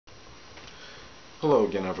Hello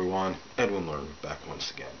again, everyone. Edwin Learnard back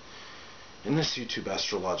once again. In this YouTube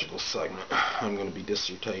astrological segment, I'm going to be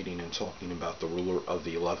dissertating and talking about the ruler of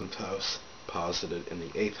the 11th house, posited in the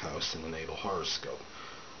 8th house in the natal horoscope.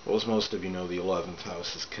 Well, as most of you know, the 11th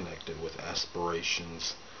house is connected with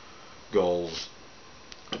aspirations, goals,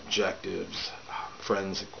 objectives,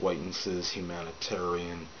 friends, acquaintances,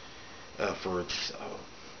 humanitarian efforts,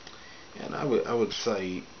 and I would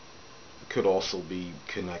say could also be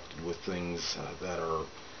connected with things that are,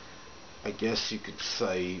 I guess you could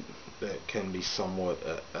say, that can be somewhat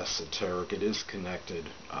esoteric. It is connected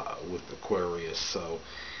with Aquarius, so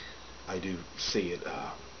I do see it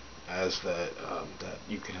as that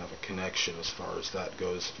you can have a connection as far as that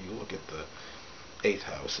goes. If you look at the 8th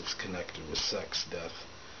house, it's connected with sex, death,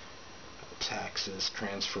 taxes,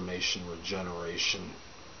 transformation, regeneration.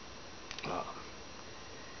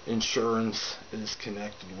 Insurance is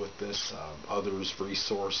connected with this, others,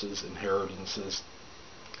 resources, inheritances.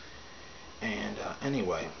 And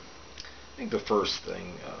anyway, I think the first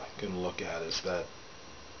thing you can look at is that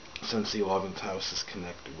since the 11th house is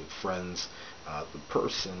connected with friends, the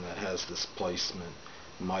person that has this placement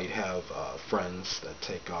might have friends that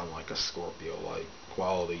take on like a Scorpio-like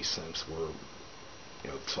quality, since we're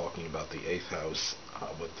talking about the 8th house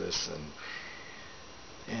with this, and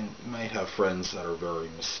might have friends that are very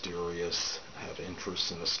mysterious, have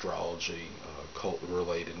interests in astrology,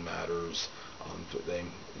 cult-related matters. They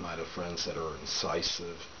might have friends that are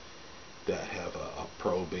incisive, that have a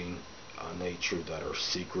probing nature, that are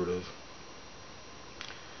secretive,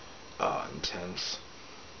 intense.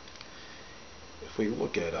 If we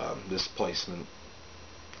look at this placement,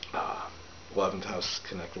 11th house is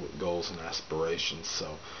connected with goals and aspirations,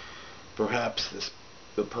 so perhaps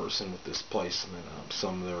the person with this placement,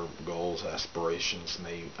 some of their goals, aspirations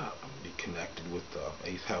may be connected with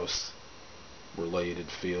 8th house related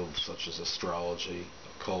fields such as astrology,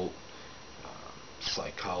 occult,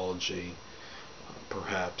 psychology,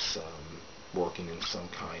 perhaps working in some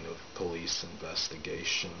kind of police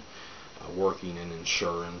investigation, working in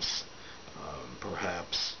insurance,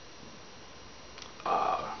 perhaps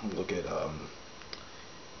look at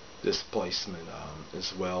this placement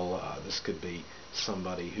as well. This could be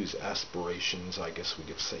somebody whose aspirations, I guess we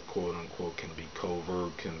could say, quote unquote, can be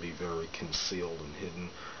covert, can be very concealed and hidden.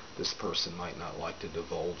 This person might not like to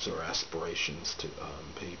divulge their aspirations to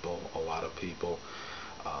people, a lot of people.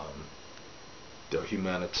 Their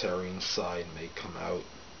humanitarian side may come out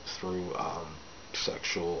through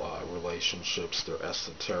sexual relationships. Their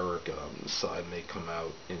esoteric side may come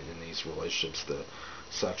out in these relationships. The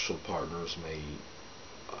sexual partners may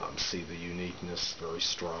see the uniqueness very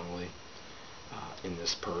strongly in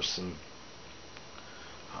this person.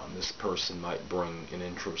 This person might bring an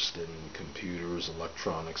interest in computers,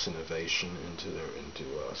 electronics, innovation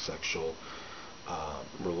into sexual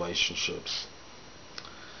relationships.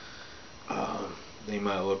 They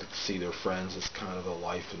might see their friends as kind of a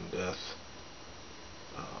life and death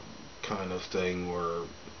kind of thing, where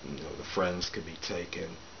the friends could be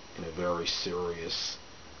taken in a very serious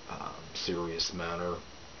manner,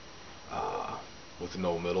 with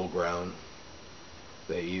no middle ground.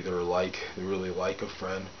 They either really like a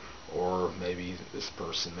friend, or maybe this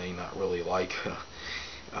person may not really like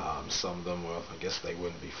some of them. Well, I guess they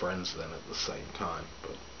wouldn't be friends then at the same time,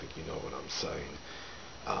 but I think you know what I'm saying.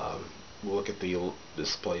 We'll look at the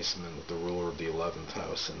displacement with the ruler of the 11th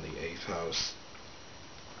house and the 8th house.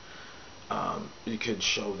 You could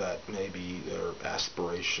show that maybe their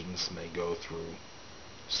aspirations may go through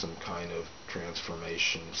some kind of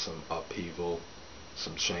transformation, some upheaval,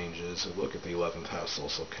 some changes. And look at the 11th house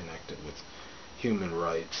also connected with human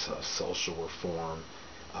rights, social reform.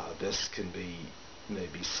 This can be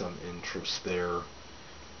maybe some interest there,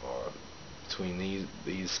 or between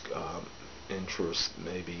these interests,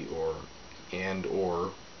 maybe, or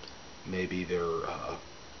maybe their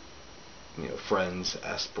friends'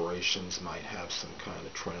 aspirations might have some kind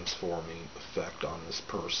of transforming effect on this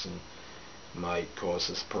person, might cause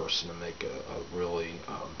this person to make a really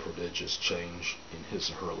prodigious change in his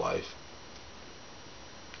or her life.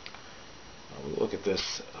 We look at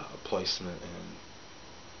this placement in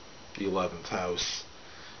the 11th house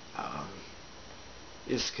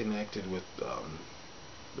is connected with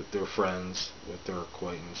their friends, with their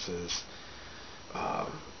acquaintances.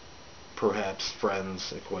 Perhaps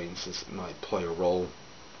friends, acquaintances might play a role,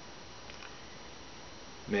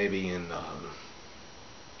 maybe in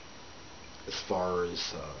as far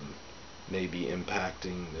as maybe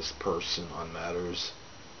impacting this person on matters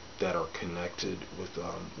that are connected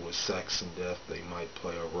with sex and death. They might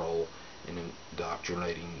play a role in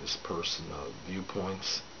indoctrinating this person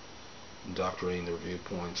viewpoints. indoctrinating their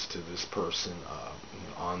viewpoints to this person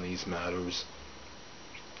on these matters.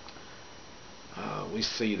 We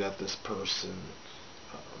see that this person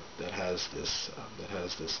that has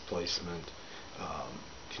this placement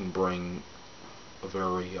can bring a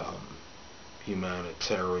very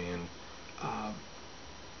humanitarian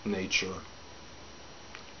nature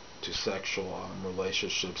to sexual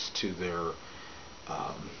relationships, to their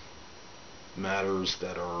matters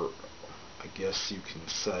that are, I guess you can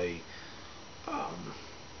say,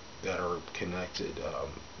 that are connected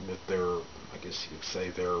with their, I guess you could say,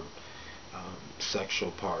 their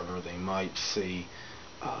sexual partner. They might see,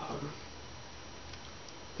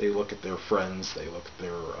 they look at their friends, they look at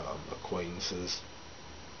their acquaintances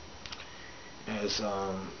as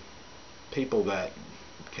people that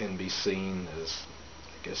can be seen as,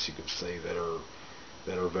 I guess you could say, that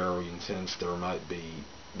are very intense. There might be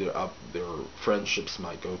their friendships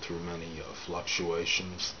might go through many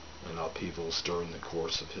fluctuations and upheavals during the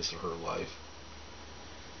course of his or her life.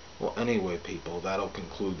 Well, anyway, people, that'll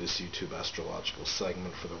conclude this YouTube astrological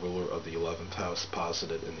segment for the ruler of the 11th house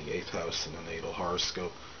posited in the 8th house in the natal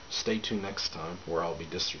horoscope. Stay tuned next time, where I'll be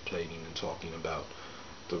dissertating and talking about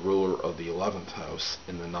the ruler of the 11th house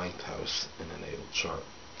in the 9th house in the natal chart.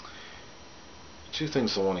 Two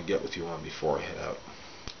things I want to get with you on before I head out.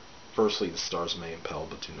 Firstly, the stars may impel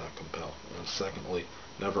but do not compel. And secondly,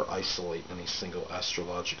 never isolate any single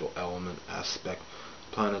astrological element, aspect,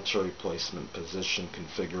 planetary placement, position,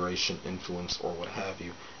 configuration, influence, or what have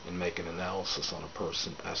you, and make an analysis on a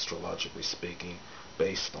person, astrologically speaking,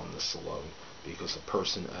 based on this alone, because a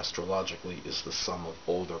person astrologically is the sum of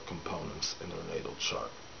all their components in their natal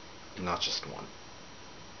chart, not just one.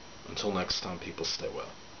 Until next time, people, stay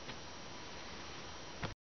well.